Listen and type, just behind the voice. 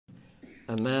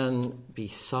a man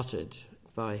besotted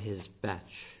by his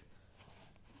batch.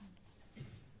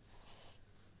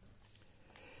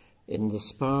 In the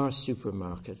Spar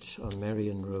supermarket on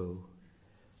Merrion Row,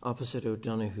 opposite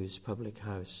O'Donoghue's public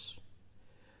house,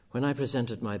 when I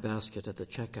presented my basket at the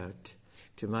checkout,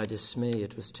 to my dismay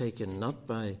it was taken not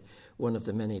by one of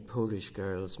the many Polish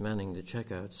girls manning the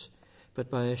checkouts, but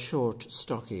by a short,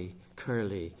 stocky,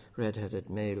 curly, red-headed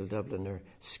male Dubliner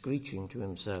screeching to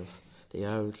himself the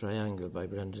Owl Triangle by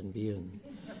Brendan Behan.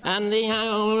 And the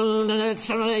Owl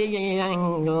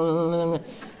Triangle,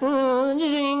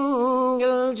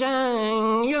 jingle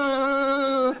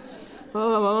jangle,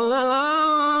 all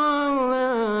along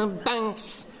the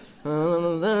banks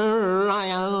of the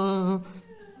Royal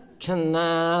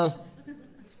Canal.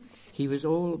 He was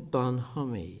all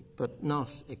bonhomie, but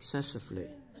not excessively.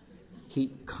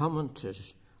 He commented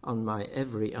on my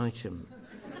every item.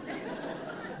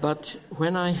 But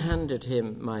when I handed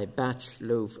him my batch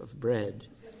loaf of bread,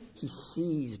 he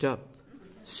seized up,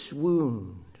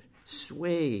 swooned,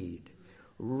 swayed,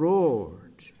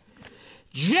 roared.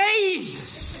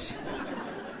 Jesus!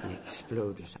 He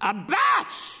exploded. A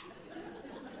batch!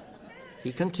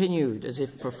 He continued as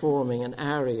if performing an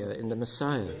aria in the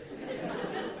Messiah.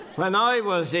 When I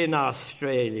was in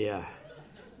Australia,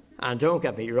 and don't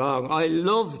get me wrong, I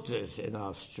loved it in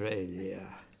Australia.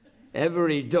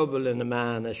 Every Dublin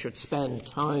man should spend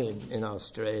time in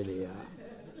Australia.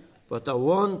 But the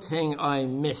one thing I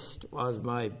missed was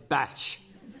my batch.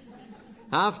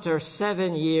 After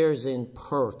 7 years in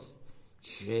Perth,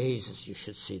 Jesus, you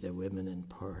should see the women in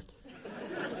Perth.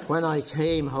 When I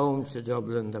came home to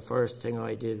Dublin, the first thing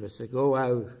I did was to go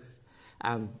out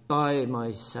and buy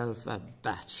myself a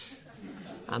batch.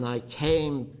 And I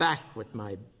came back with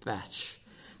my batch,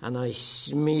 and I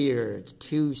smeared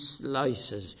 2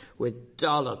 slices with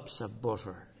dollops of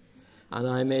butter, and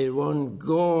I made one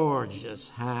gorgeous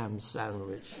ham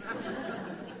sandwich.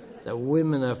 The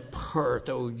women of Perth,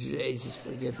 oh Jesus,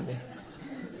 forgive me.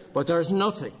 But there's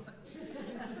nothing,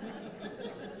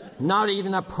 not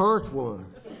even a Perth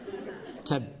woman,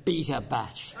 to beat a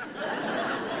batch.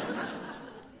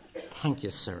 Thank you,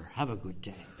 sir. Have a good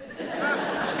day.